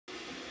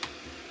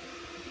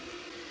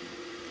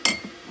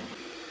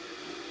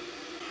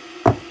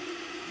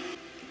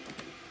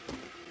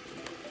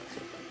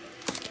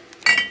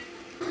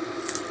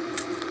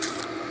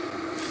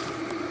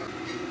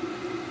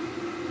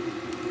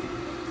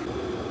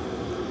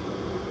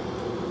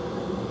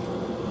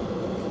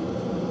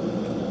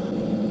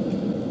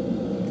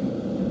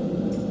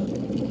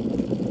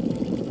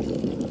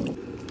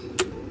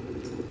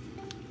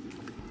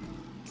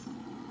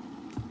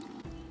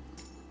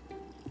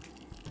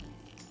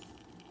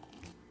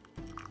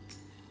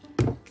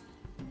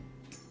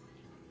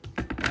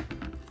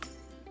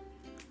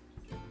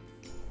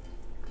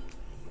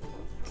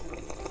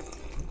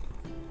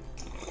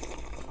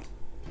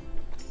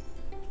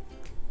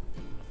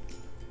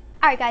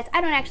Sorry guys,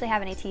 I don't actually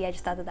have any tea, I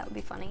just thought that that would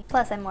be funny.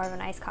 Plus I'm more of an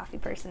iced coffee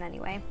person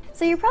anyway.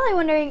 So you're probably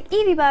wondering,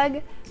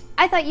 EvyBugg,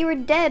 I thought you were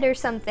dead or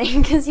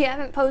something because you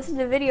haven't posted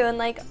a video in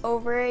like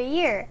over a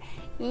year.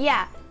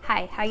 Yeah,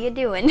 hi, how you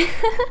doing?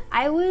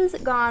 I was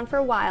gone for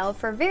a while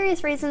for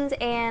various reasons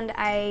and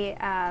I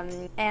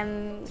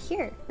am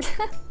here.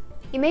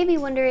 You may be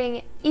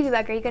wondering,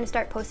 EvyBugg, are you going to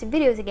start posting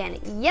videos again?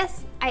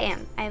 Yes, I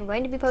am. I am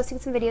going to be posting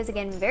some videos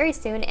again very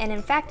soon, and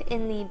in fact,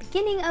 in the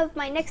beginning of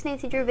my next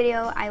Nancy Drew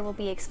video, I will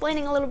be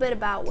explaining a little bit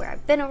about where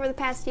I've been over the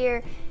past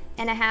year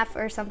and a half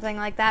or something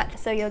like that,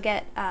 so you'll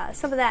get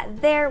some of that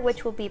there,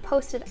 which will be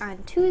posted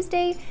on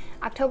Tuesday,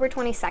 October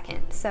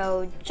 22nd.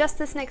 So just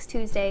this next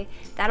Tuesday,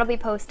 that'll be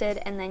posted,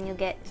 and then you'll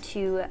get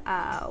to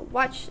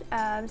watch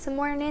some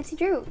more Nancy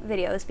Drew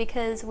videos,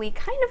 because we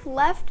kind of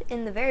left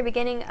in the very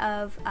beginning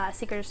of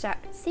Secrets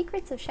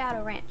of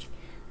Shadow Ranch.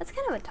 That's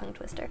kind of a tongue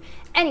twister.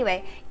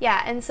 Anyway,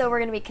 yeah, and so we're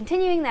going to be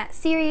continuing that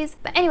series.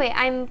 But anyway,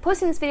 I'm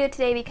posting this video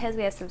today because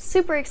we have some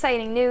super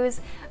exciting news.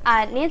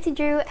 Nancy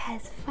Drew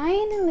has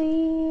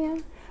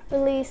finally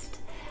released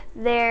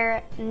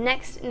their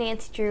next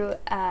Nancy Drew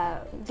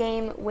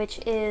game, which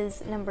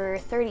is number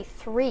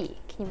 33.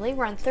 Can you believe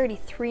we're on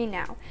 33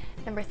 now?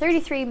 Number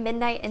 33,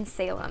 Midnight in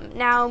Salem.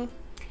 Now,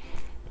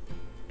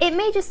 it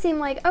may just seem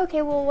like,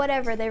 okay, well,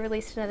 whatever, they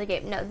released another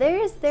game. No,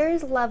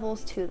 there's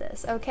levels to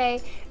this,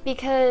 okay?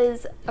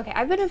 Because, okay,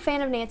 I've been a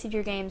fan of Nancy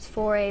Drew games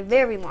for a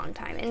very long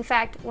time. In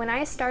fact, when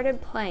I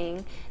started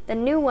playing, the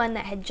new one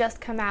that had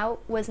just come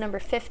out was number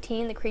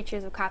 15, The Creature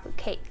of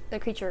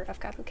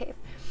Kapu Cave.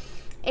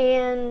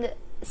 And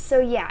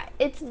so yeah,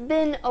 it's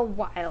been a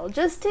while.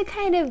 Just to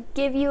kind of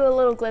give you a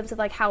little glimpse of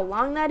like how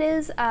long that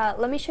is,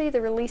 let me show you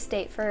the release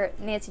date for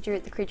Nancy Drew,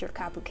 The Creature of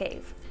Kapu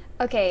Cave.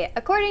 Okay,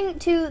 according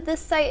to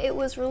this site, it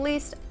was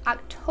released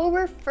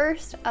October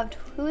 1st of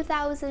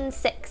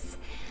 2006.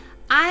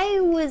 I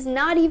was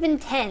not even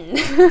 10.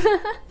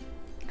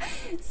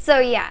 So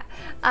yeah,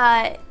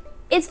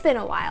 it's been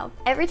a while.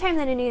 Every time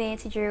that a new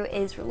Nancy Drew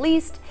is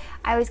released,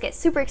 I always get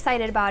super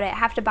excited about it,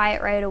 have to buy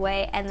it right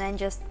away, and then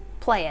just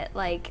play it,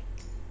 like,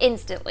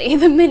 instantly,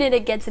 the minute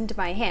it gets into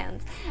my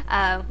hands.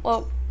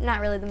 Well, not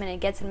really the minute it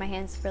gets in my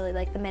hands, really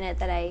like the minute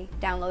that I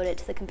download it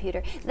to the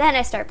computer. Then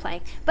I start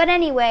playing. But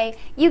anyway,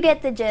 you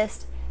get the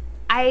gist.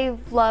 I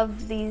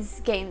love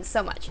these games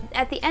so much.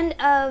 At the end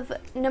of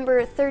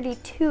number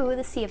 32,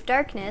 The Sea of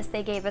Darkness,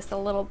 they gave us a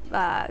little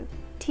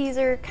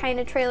teaser kind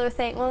of trailer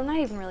thing. Well, not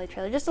even really a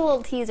trailer, just a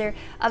little teaser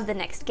of the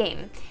next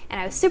game. And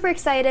I was super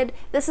excited.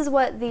 This is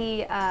what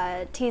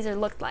the teaser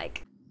looked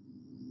like.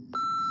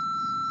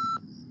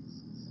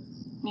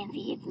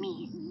 Nancy, it's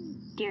me,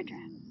 Deirdre.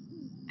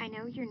 I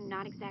know you're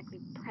not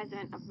exactly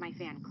president of my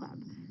fan club,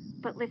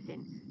 but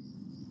listen,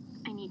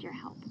 I need your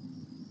help.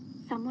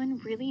 Someone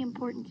really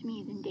important to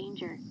me is in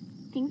danger.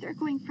 Things are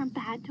going from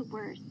bad to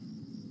worse.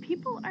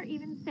 People are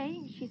even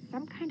saying she's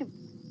some kind of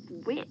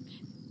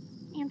witch.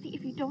 Nancy,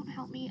 if you don't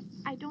help me,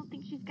 I don't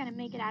think she's gonna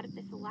make it out of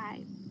this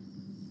alive.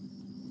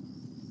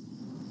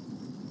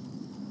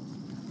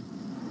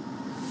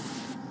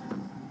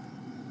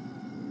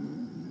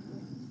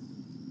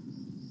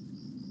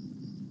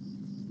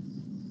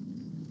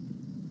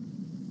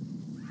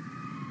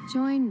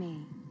 Join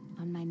me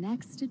on my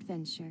next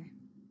adventure.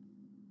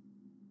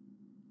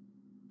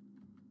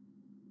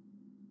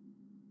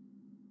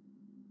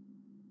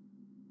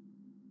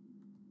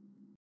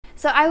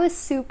 So I was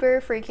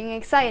super freaking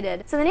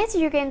excited. So the Nancy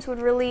Drew games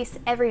would release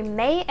every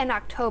May and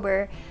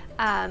October.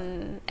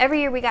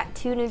 Every year we got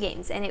 2 new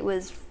games, and it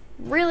was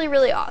really,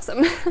 really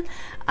awesome.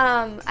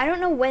 I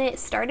don't know when it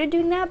started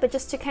doing that, but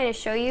just to kind of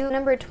show you,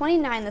 number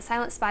 29, The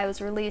Silent Spy,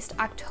 was released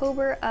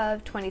October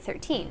of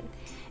 2013.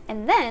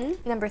 And then,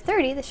 number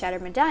 30, The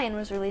Shattered Medallion,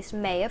 was released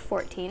May of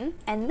 14.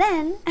 And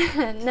then,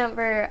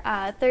 number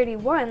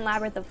 31,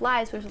 Labyrinth of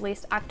Lies, was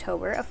released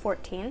October of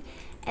 14.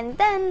 And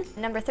then,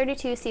 number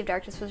 32, Sea of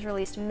Darkness, was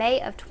released May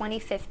of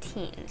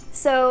 2015.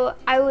 So,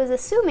 I was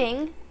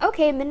assuming,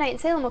 okay, Midnight in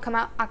Salem will come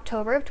out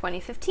October of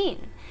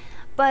 2015.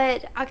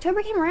 But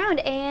October came around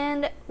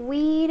and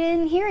we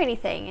didn't hear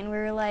anything, and we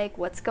were like,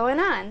 what's going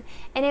on?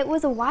 And it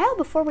was a while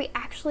before we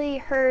actually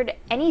heard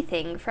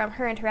anything from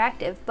Her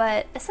Interactive,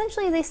 but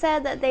essentially they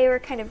said that they were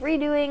kind of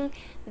redoing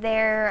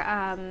their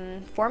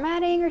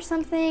formatting or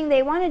something.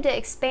 They wanted to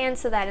expand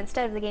so that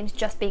instead of the games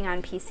just being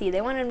on PC,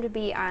 they wanted them to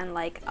be on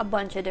like a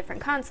bunch of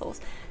different consoles.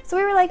 So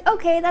we were like,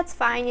 okay, that's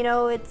fine, you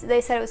know, they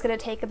said it was going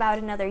to take about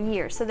another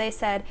year. So they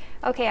said,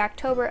 okay,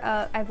 October,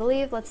 I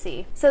believe, let's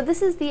see. So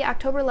this is the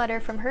October letter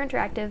from Her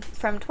Interactive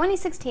from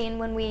 2016,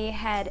 when we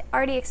had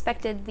already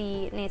expected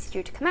the Nancy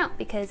Drew to come out,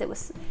 because it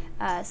was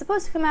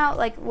supposed to come out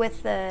like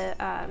with the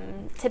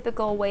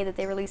typical way that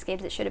they release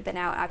games. It should have been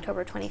out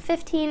October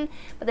 2015,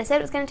 but they said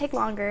it was going to take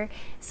longer.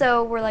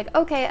 So we're like,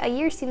 okay, a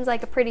year seems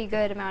like a pretty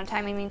good amount of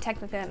time. I mean,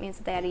 technically that means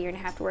that they had a year and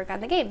a half to work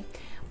on the game.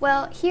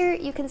 Well, here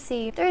you can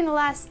see during the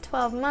last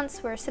 12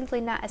 months, we're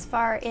simply not as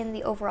far in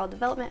the overall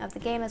development of the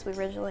game as we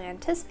originally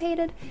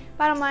anticipated.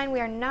 Bottom line, we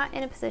are not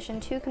in a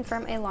position to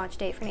confirm a launch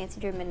date for Nancy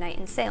Drew Midnight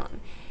in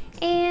Salem.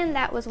 And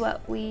that was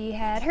what we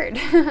had heard.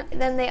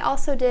 Then they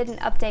also did an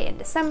update in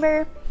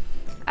December,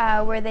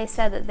 where they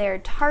said that their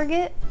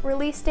target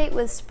release date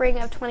was spring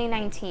of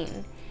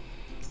 2019.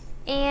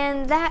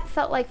 And that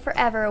felt like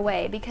forever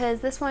away because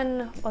this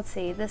one, let's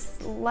see,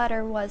 this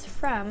letter was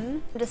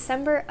from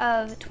December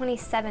of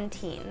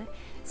 2017.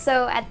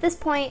 So at this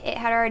point, it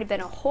had already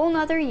been a whole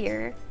nother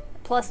year,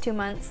 plus 2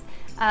 months,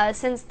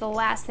 since the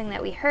last thing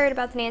that we heard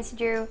about the Nancy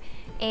Drew,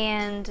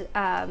 and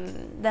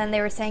then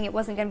they were saying it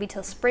wasn't going to be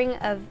till spring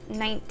of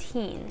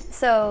 19.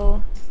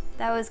 So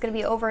that was going to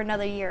be over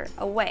another year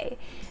away.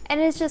 And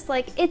it's just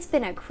like, it's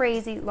been a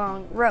crazy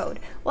long road.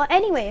 Well,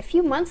 anyway, a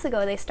few months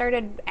ago, they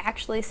started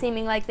actually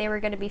seeming like they were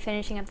going to be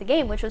finishing up the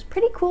game, which was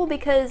pretty cool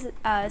because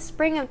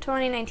spring of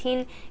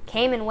 2019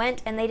 came and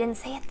went and they didn't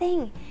say a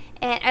thing.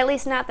 And at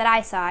least not that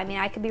I saw. I mean,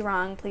 I could be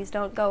wrong. Please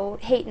don't go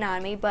hating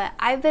on me. But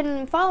I've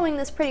been following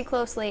this pretty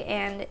closely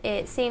and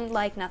it seemed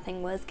like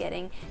nothing was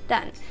getting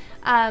done.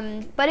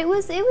 But it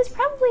was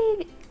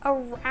probably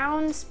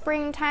around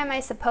springtime, I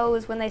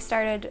suppose, when they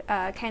started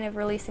kind of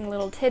releasing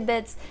little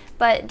tidbits,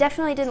 but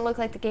definitely didn't look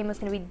like the game was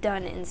going to be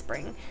done in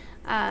spring.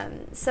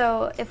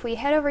 So if we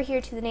head over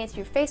here to the Nancy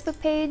Drew Facebook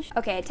page,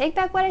 okay, I take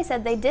back what I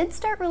said. They did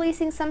start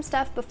releasing some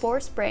stuff before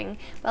spring,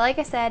 but like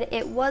I said,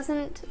 it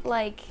wasn't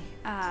like,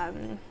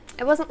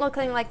 it wasn't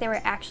looking like they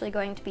were actually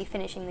going to be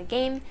finishing the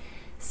game.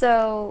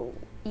 So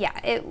yeah,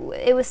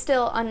 it was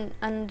still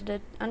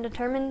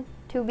undetermined,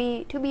 to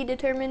be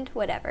determined,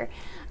 whatever.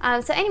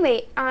 So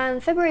anyway, on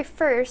February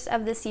 1st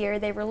of this year,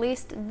 they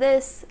released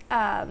this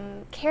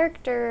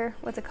character,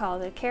 what's it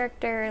called? A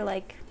character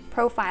like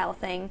profile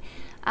thing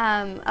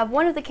of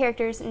one of the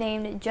characters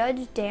named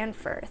Judge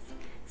Danforth.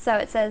 So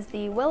it says,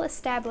 the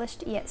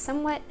well-established yet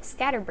somewhat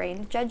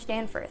scatterbrained Judge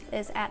Danforth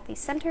is at the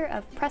center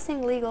of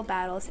pressing legal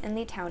battles in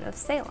the town of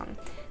Salem.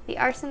 The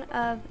arson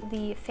of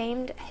the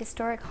famed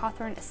historic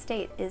Hawthorne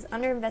estate is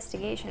under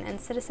investigation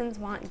and citizens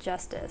want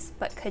justice.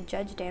 But could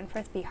Judge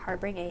Danforth be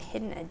harboring a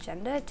hidden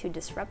agenda to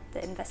disrupt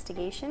the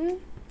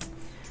investigation?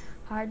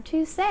 Hard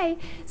to say.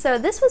 So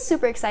this was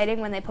super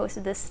exciting when they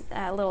posted this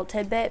little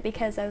tidbit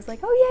because I was like,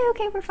 oh yeah,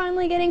 okay, we're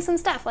finally getting some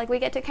stuff. Like we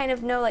get to kind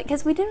of know, like,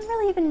 because we didn't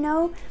really even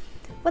know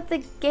what the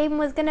game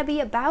was going to be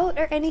about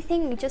or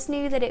anything. We just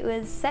knew that it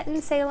was set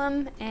in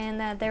Salem and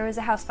that there was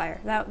a house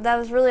fire. That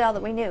was really all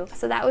that we knew.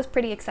 So that was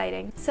pretty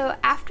exciting. So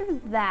after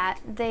that,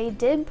 they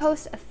did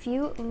post a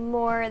few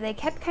more. They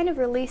kept kind of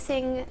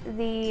releasing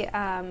the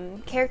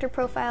character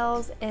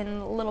profiles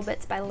in little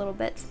bits by little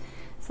bits.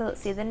 So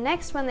let's see, the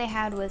next one they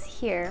had was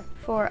here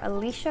for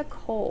Alicia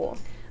Cole.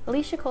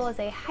 Alicia Cole is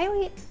a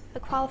highly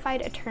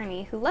qualified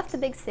attorney who left the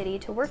big city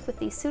to work with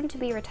the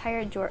soon-to-be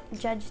retired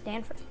Judge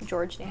Danforth.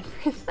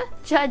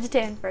 Judge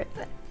Danforth.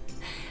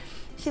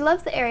 She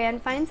loves the area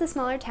and finds the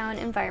smaller town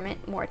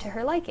environment more to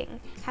her liking.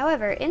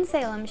 However, in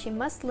Salem, she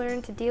must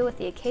learn to deal with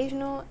the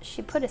occasional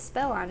 "she put a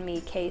spell on me"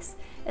 case,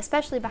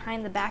 especially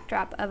behind the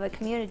backdrop of a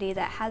community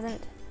that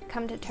hasn't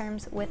come to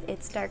terms with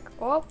its dark...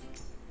 Oh,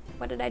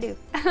 what did I do?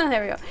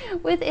 There we go.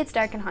 With its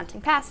dark and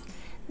haunting past.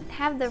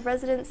 Have the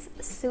residents'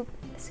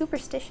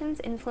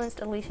 superstitions influenced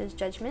Alicia's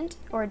judgment,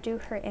 or do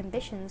her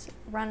ambitions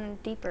run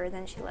deeper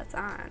than she lets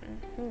on?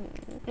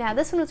 Now,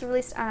 this one was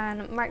released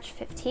on March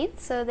 15th,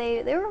 so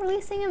they were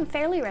releasing them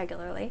fairly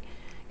regularly,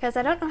 because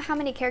I don't know how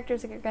many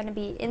characters are going to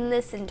be in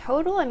this in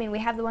total. I mean, we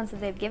have the ones that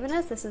they've given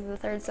us. This is the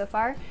third so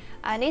far.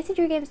 Nancy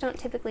Drew games don't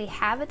typically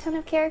have a ton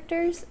of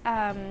characters,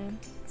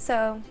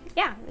 so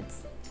yeah,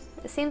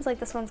 it seems like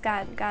this one's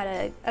got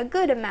a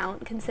good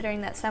amount,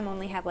 considering that some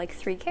only have like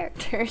 3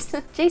 characters.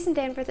 Jason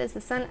Danforth is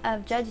the son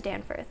of Judge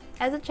Danforth.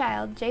 As a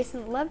child,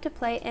 Jason loved to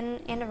play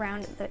in and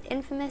around the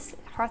infamous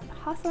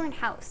Hawthorne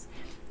house.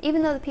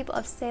 Even though the people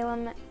of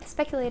Salem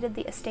speculated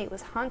the estate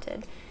was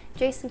haunted,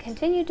 Jason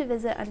continued to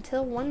visit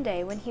until one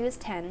day when he was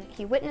 10,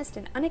 he witnessed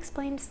an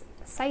unexplained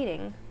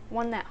sighting,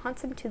 one that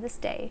haunts him to this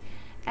day.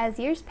 As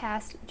years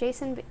passed,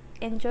 Jason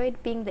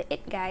enjoyed being the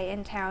it guy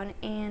in town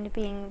and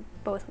being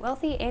both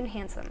wealthy and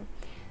handsome.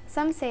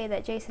 Some say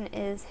that Jason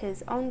is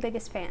his own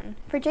biggest fan.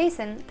 For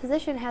Jason,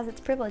 position has its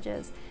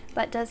privileges,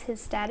 but does his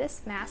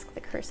status mask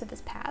the curse of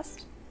his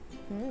past?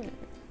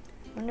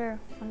 Wonder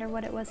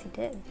what it was he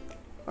did,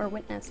 or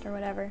witnessed, or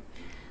whatever.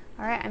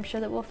 Alright, I'm sure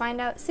that we'll find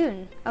out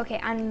soon. Okay,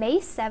 on May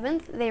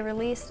 7th, they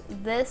released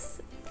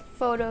this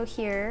photo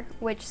here,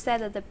 which said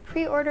that the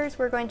pre-orders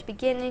were going to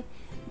begin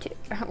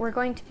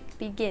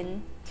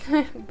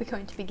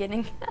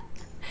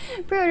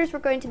Pre-orders were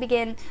going to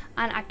begin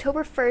on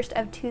October 1st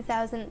of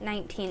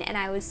 2019, and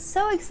I was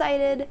so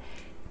excited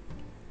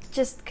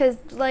just because,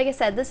 like I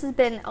said, this has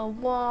been a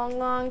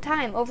long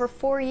time. Over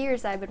 4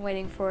 years I've been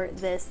waiting for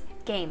this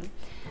game.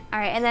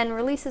 Alright, and then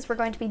releases were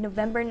going to be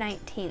November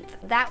 19th.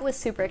 That was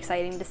super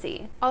exciting to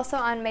see. Also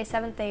on May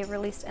 7th, they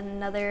released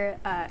another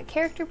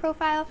character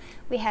profile.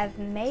 We have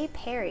May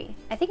Perry.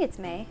 I think it's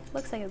May.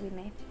 Looks like it would be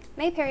May.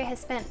 May Perry has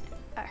spent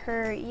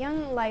her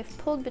young life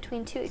pulled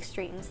between 2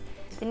 extremes.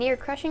 The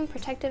near-crushing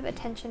protective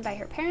attention by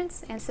her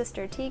parents and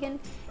sister Tegan,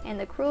 and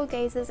the cruel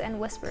gazes and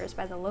whispers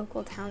by the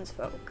local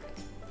townsfolk.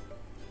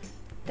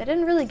 They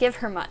didn't really give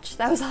her much.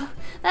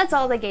 That's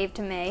all they gave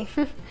to May.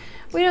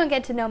 We don't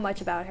get to know much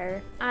about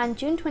her. On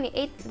June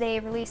 28th, they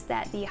released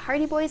that the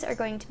Hardy Boys are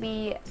going to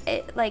be,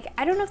 like,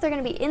 I don't know if they're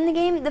going to be in the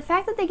game. The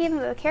fact that they gave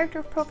them a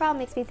character profile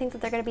makes me think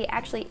that they're going to be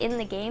actually in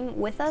the game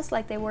with us,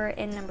 like they were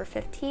in number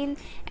 15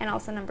 and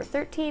also number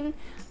 13.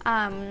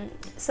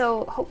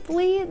 So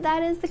hopefully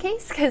that is the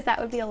case, because that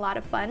would be a lot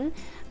of fun.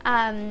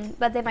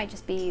 But they might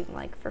just be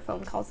like for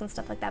phone calls and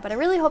stuff like that. But I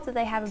really hope that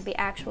they have the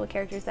actual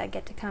characters that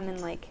get to come and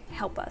like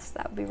help us.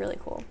 That would be really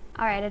cool.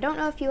 Alright, I don't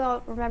know if you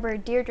all remember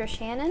Deirdre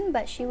Shannon,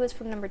 but she was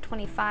from number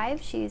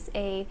 25. She's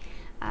a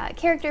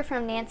character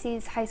from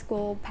Nancy's high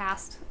school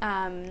past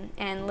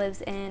and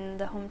lives in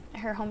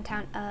her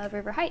hometown of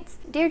River Heights.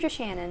 Deirdre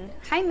Shannon.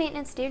 High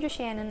maintenance Deirdre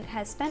Shannon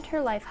has spent her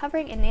life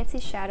hovering in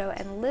Nancy's shadow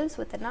and lives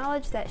with the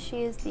knowledge that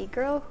she is the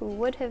girl who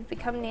would have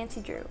become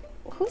Nancy Drew.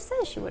 Who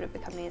says she would have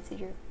become Nancy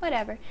Drew?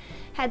 Whatever.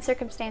 Had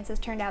circumstances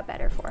turned out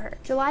better for her.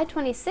 July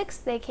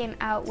 26th, they came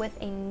out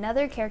with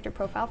another character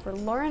profile for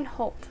Lauren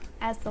Holt.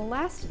 As the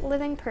last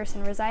living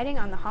person residing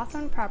on the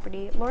Hawthorne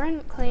property,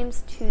 Lauren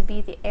claims to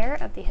be the heir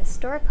of the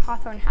historic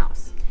Hawthorne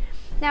house.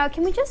 Now,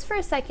 can we just for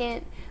a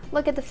second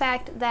look at the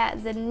fact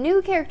that the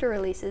new character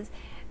releases,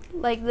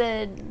 like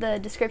the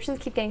descriptions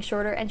keep getting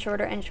shorter and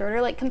shorter and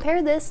shorter. Like,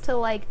 compare this to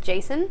like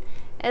Jason.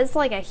 It's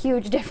like a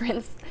huge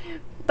difference.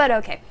 But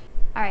okay.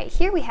 Alright,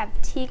 here we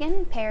have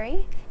Tegan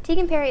Perry.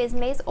 Tegan Perry is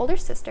May's older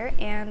sister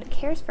and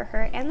cares for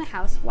her and the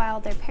house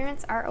while their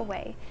parents are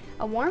away.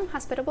 A warm,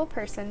 hospitable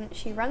person,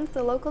 she runs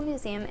the local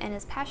museum and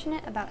is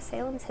passionate about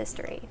Salem's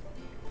history.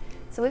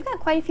 So we've got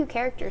quite a few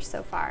characters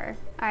so far.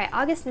 Alright,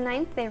 August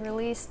 9th, they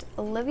released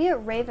Olivia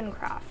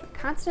Ravencroft,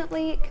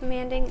 constantly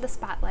commanding the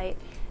spotlight.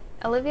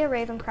 Olivia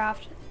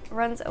Ravencroft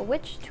runs a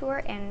witch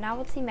tour and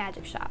novelty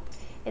magic shop.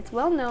 It's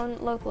well known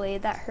locally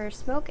that her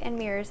smoke and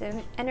mirrors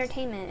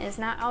entertainment is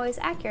not always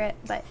accurate,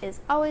 but is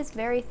always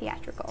very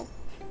theatrical.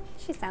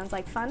 She sounds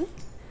like fun.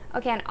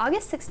 Okay, on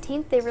August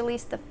 16th, they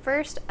released the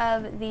first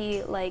of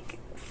the like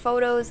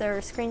photos or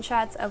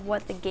screenshots of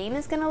what the game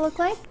is going to look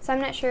like. So I'm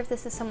not sure if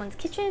this is someone's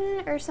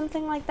kitchen or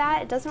something like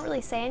that. It doesn't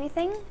really say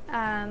anything,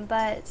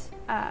 but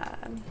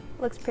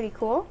looks pretty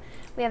cool.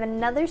 We have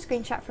another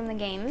screenshot from the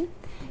game,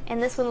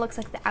 and this one looks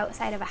like the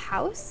outside of a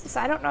house. So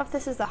I don't know if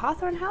this is the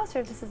Hawthorne house or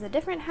if this is a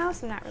different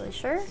house. I'm not really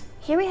sure.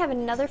 Here we have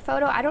another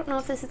photo. I don't know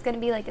if this is going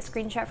to be like a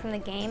screenshot from the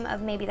game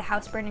of maybe the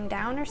house burning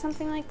down or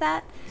something like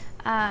that.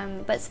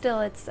 But still,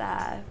 it's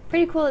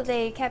pretty cool that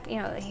they kept,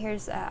 you know,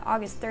 here's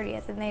August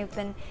 30th, and they've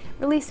been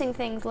releasing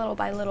things little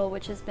by little,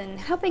 which has been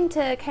helping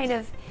to kind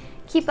of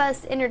keep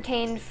us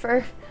entertained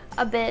for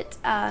a bit.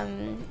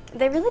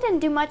 They really didn't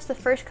do much the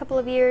first couple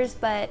of years,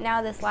 but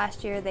now this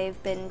last year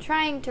they've been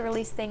trying to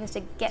release things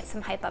to get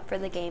some hype up for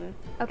the game.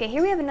 Okay,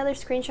 here we have another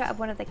screenshot of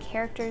one of the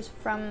characters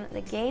from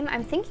the game.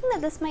 I'm thinking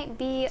that this might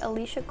be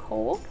Alicia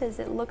Cole, because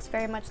it looks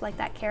very much like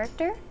that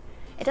character.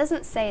 It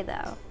doesn't say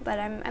though, but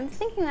I'm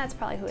thinking that's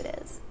probably who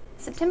it is.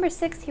 September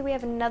 6th, here we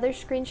have another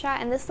screenshot,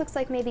 and this looks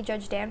like maybe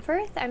Judge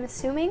Danforth, I'm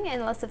assuming,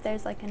 unless if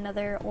there's like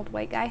another old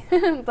white guy,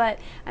 but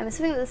I'm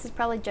assuming that this is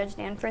probably Judge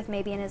Danforth,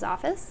 maybe in his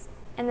office.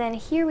 And then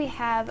here we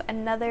have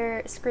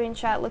another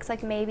screenshot, looks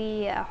like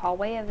maybe a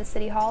hallway of the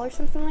city hall or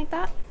something like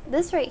that.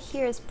 This right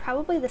here is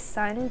probably the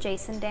son,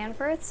 Jason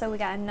Danforth, so we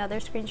got another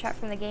screenshot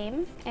from the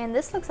game. And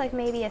this looks like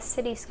maybe a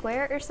city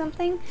square or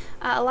something.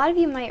 A lot of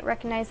you might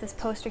recognize this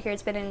poster here.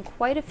 It's been in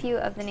quite a few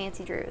of the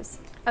Nancy Drews.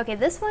 Okay,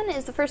 this one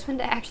is the first one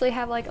to actually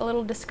have like a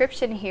little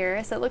description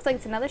here. So it looks like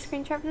it's another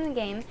screenshot from the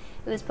game.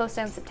 It was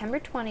posted on September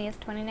 20th,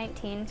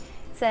 2019.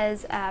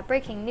 Says,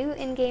 breaking new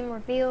in-game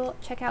reveal,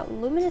 check out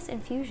luminous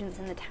infusions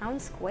in the town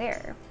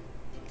square.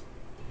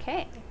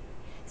 Okay,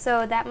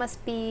 so that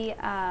must be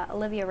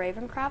Olivia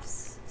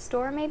Ravencroft's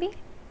store, maybe?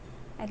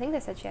 I think they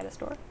said she had a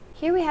store.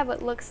 Here we have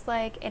what looks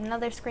like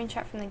another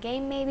screenshot from the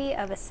game, maybe,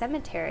 of a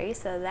cemetery,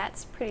 so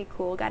that's pretty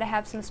cool. Gotta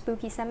have some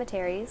spooky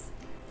cemeteries.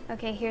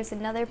 Okay, here's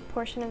another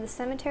portion of the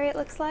cemetery, it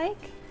looks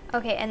like.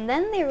 Okay, and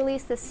then they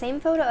released the same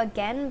photo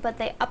again, but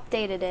they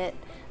updated it.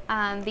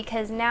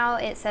 Because now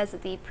it says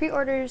that the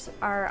pre-orders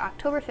are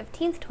October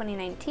 15th,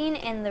 2019,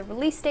 and the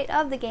release date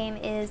of the game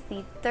is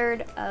the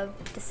 3rd of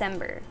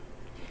December.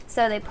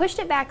 So they pushed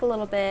it back a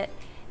little bit,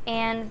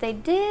 and they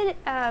did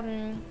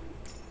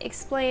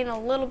explain a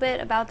little bit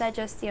about that.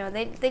 Just, you know,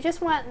 they just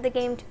want the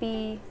game to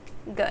be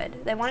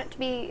good. They want it to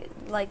be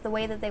like the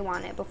way that they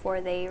want it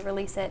before they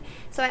release it.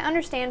 So I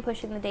understand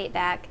pushing the date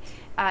back,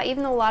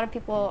 even though a lot of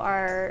people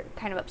are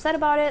kind of upset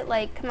about it.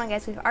 Like, come on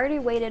guys, we've already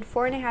waited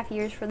 4.5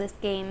 years for this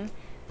game.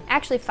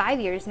 Actually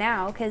 5 years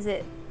now, because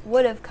it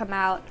would have come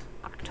out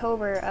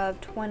October of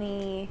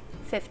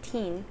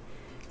 2015.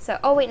 So,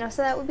 oh wait, no,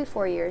 so that would be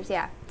 4 years,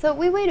 yeah. So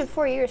we waited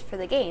 4 years for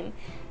the game.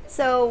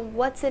 So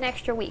what's an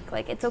extra week?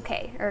 Like, it's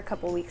okay, or a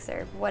couple weeks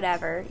or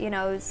whatever. You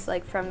know, it's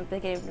like from the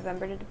beginning of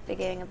November to the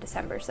beginning of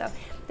December. So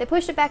they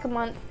pushed it back a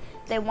month.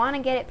 They want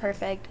to get it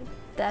perfect.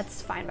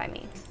 That's fine by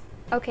me.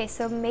 Okay,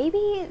 so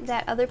maybe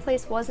that other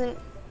place wasn't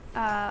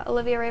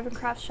Olivia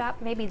Ravencroft's shop.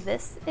 Maybe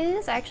this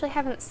is. I actually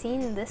haven't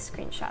seen this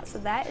screenshot, so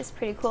that is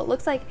pretty cool. It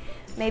looks like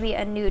maybe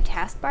a new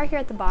taskbar here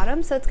at the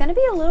bottom, so it's going to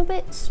be a little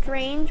bit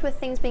strange with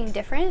things being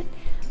different,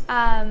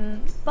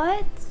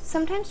 but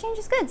sometimes change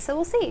is good, so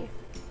we'll see.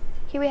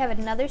 Here we have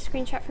another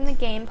screenshot from the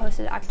game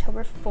posted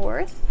October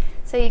 4th.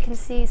 So you can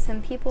see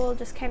some people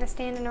just kind of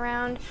standing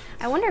around.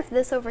 I wonder if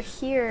this over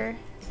here,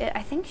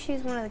 I think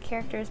she's one of the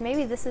characters.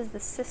 Maybe this is the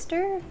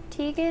sister,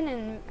 Tegan,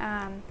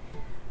 and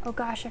oh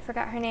gosh, I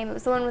forgot her name. It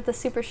was the one with the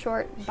super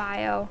short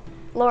bio.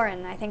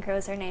 Lauren, I think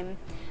was her name.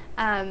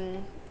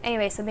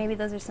 Anyway, so maybe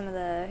those are some of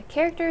the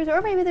characters,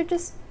 or maybe they're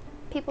just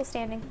people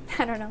standing.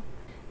 I don't know.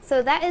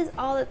 So that is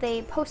all that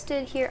they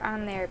posted here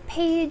on their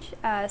page.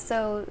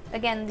 So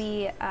again,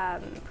 the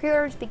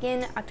pre-orders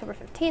begin October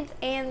 15th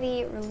and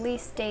the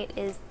release date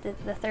is the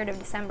 3rd of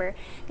December.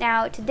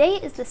 Now today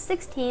is the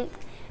 16th,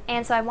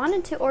 and so I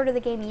wanted to order the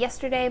game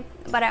yesterday,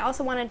 but I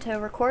also wanted to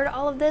record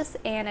all of this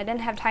and I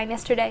didn't have time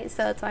yesterday,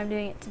 so that's why I'm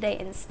doing it today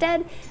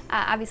instead.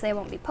 Obviously I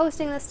won't be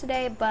posting this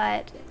today,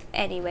 but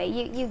anyway,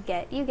 you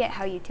get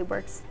how YouTube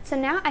works. So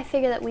now I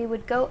figure that we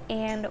would go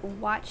and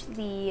watch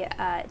the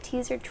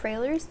teaser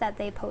trailers that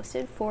they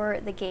posted for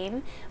the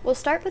game. We'll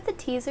start with the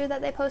teaser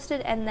that they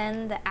posted and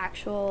then the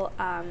actual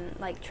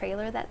like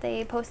trailer that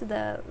they posted,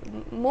 the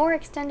more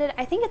extended.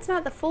 I think it's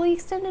not the fully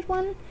extended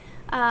one,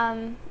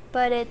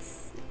 but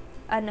it's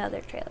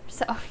another trailer,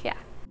 so yeah.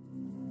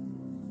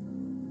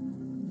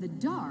 The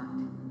dark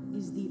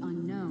is the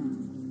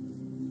unknown.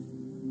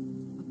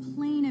 A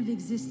plane of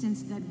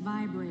existence that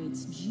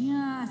vibrates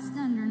just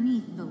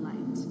underneath the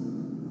light.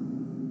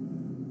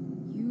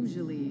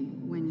 Usually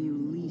when you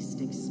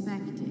least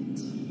expect it.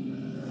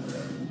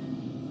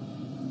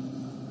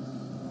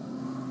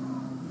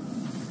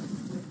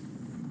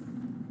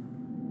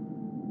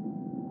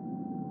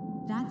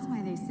 That's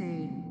why they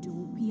say,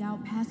 don't be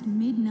out past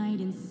midnight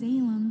in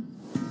Salem.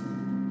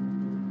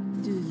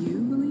 Do you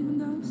believe in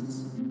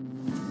ghosts?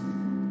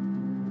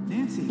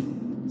 Nancy,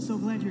 so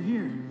glad you're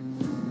here.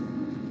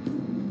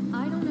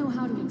 I don't know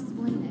how to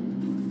explain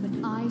it,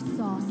 but I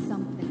saw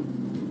something.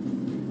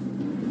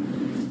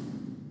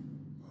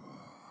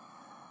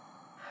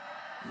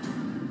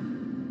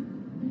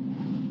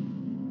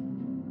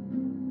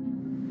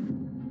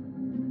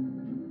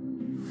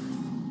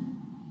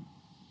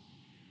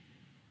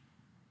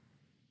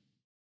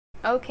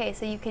 Okay,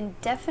 so you can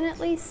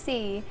definitely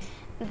see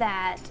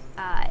that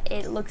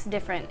it looks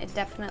different. It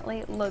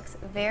definitely looks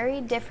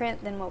very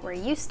different than what we're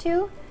used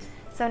to.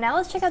 So now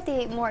let's check out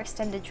the more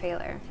extended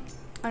trailer.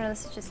 Oh no,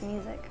 this is just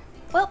music.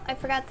 Well, I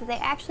forgot that they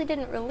actually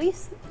didn't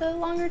release the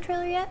longer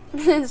trailer yet.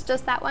 It's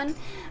just that one,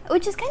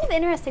 which is kind of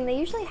interesting. They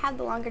usually have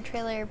the longer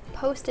trailer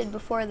posted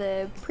before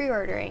the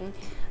pre-ordering.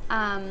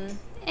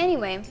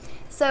 Anyway,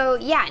 so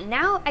yeah,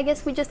 now I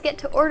guess we just get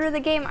to order the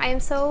game. I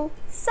am so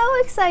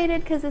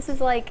excited because this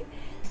is like,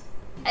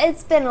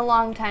 it's been a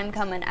long time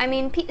coming. I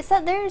mean,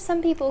 so there are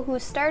some people who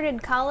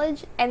started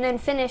college and then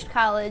finished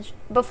college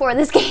before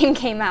this game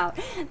came out.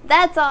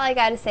 That's all I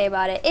gotta say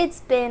about it. It's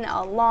been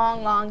a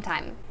long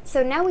time.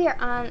 So now we are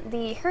on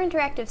the Her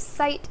Interactive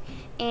site,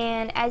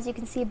 and as you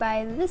can see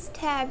by this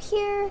tab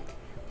here,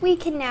 we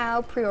can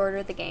now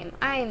pre-order the game.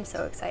 I am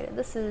so excited.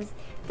 This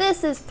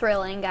is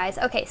thrilling, guys.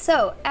 Okay,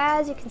 so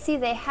as you can see,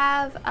 they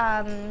have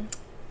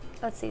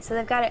let's see, so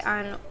they've got it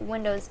on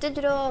Windows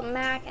Digital,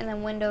 Mac, and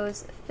then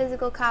Windows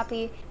Physical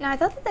Copy. Now, I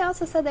thought that they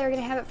also said they were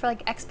going to have it for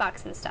like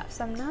Xbox and stuff,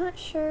 so I'm not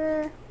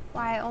sure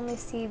why I only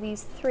see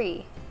these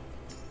three.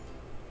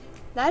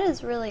 That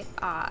is really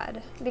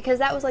odd, because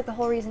that was like the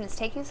whole reason it's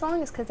taking so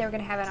long is because they were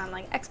going to have it on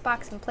like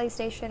Xbox and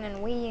PlayStation and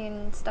Wii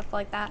and stuff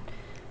like that.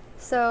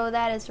 So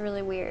that is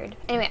really weird.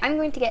 Anyway, I'm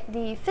going to get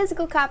the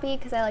physical copy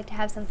because I like to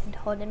have something to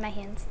hold in my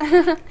hands.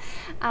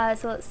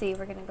 So let's see,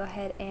 we're going to go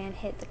ahead and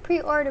hit the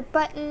pre-order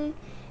button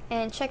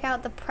and check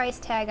out the price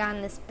tag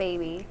on this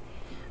baby.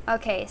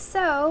 Okay,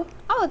 so,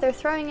 oh, they're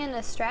throwing in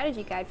a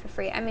strategy guide for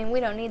free. I mean, we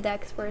don't need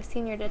that because we're a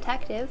senior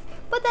detective,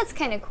 but that's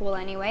kind of cool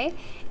anyway.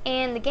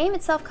 And the game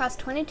itself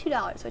costs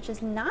 $22, which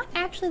is not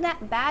actually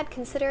that bad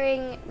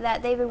considering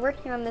that they've been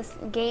working on this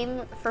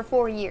game for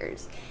 4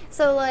 years.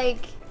 So,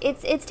 like,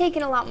 it's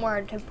taken a lot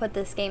more to put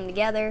this game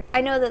together.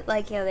 I know that,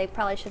 like, you know, they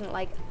probably shouldn't,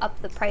 like,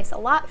 up the price a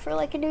lot for,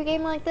 like, a new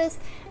game like this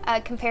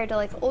compared to,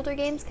 like, older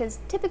games, because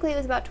typically it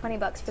was about 20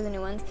 bucks for the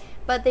new ones,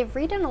 but they've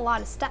redone a lot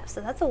of stuff, so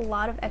that's a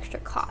lot of extra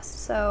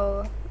cost.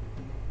 So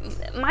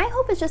my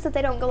hope is just that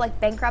they don't go like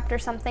bankrupt or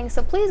something,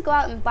 so please go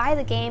out and buy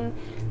the game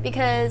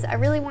because I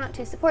really want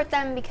to support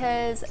them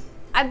because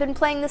I've been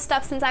playing this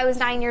stuff since I was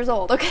 9 years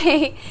old,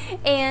 okay?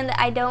 And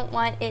I don't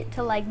want it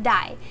to like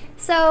die.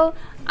 So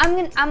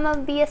I'm gonna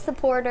be a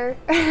supporter,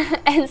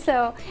 and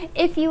so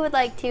if you would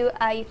like to,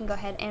 you can go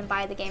ahead and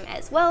buy the game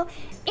as well.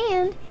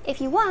 And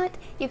if you want,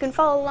 you can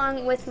follow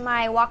along with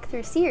my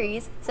walkthrough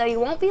series, so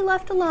you won't be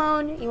left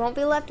alone, you won't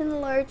be left in the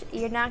lurch,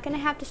 you're not gonna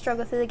have to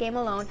struggle through the game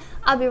alone.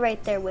 I'll be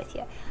right there with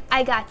you.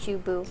 I got you,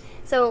 boo.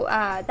 So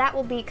that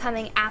will be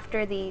coming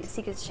after the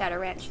Secrets of Shadow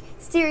Ranch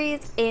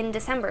series in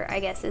December,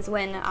 I guess, is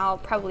when I'll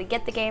probably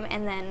get the game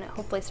and then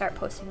hopefully start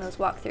posting those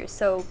walkthroughs.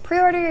 So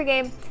pre-order your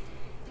game.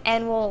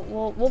 and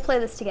we'll play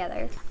this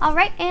together. All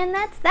right, and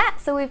that's that.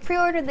 So we've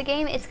pre-ordered the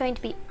game. It's going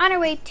to be on our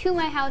way to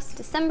my house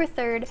December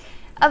 3rd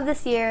of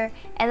this year,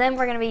 and then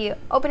we're going to be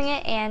opening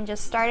it and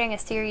just starting a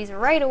series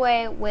right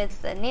away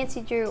with the Nancy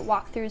Drew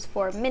walkthroughs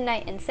for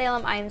Midnight in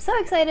Salem. I am so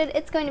excited.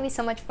 It's going to be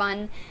so much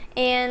fun,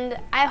 and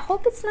I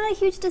hope it's not a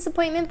huge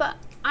disappointment, but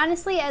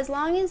honestly, as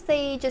long as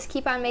they just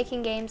keep on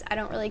making games, I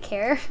don't really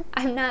care.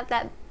 I'm not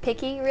that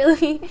picky,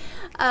 really.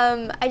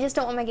 I just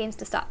don't want my games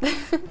to stop,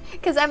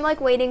 because I'm like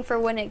waiting for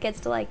when it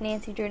gets to like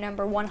Nancy Drew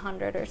number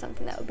 100 or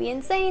something. That would be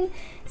insane.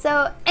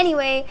 So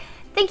anyway,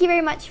 thank you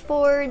very much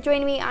for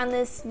joining me on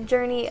this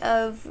journey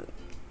of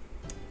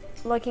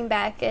looking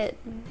back at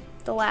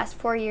the last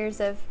 4 years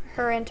of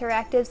Her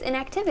Interactive's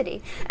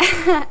inactivity.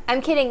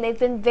 I'm kidding, they've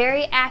been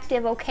very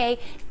active, okay?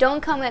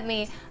 Don't come at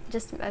me.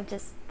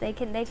 They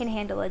can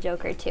handle a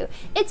joke or two.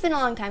 It's been a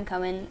long time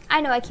coming.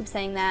 I know I keep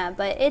saying that,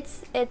 but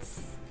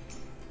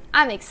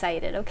I'm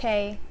excited,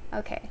 okay?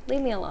 Okay,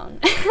 leave me alone.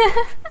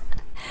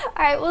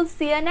 Alright, we'll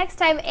see you next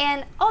time,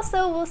 and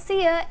also we'll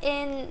see you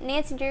in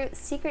Nancy Drew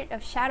Secret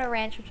of Shadow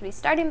Ranch, which will be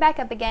starting back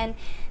up again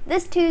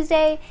this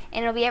Tuesday,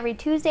 and it'll be every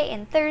Tuesday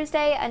and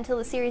Thursday until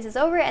the series is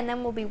over, and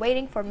then we'll be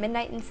waiting for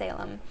Midnight in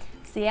Salem.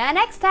 See ya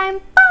next time.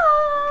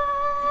 Bye!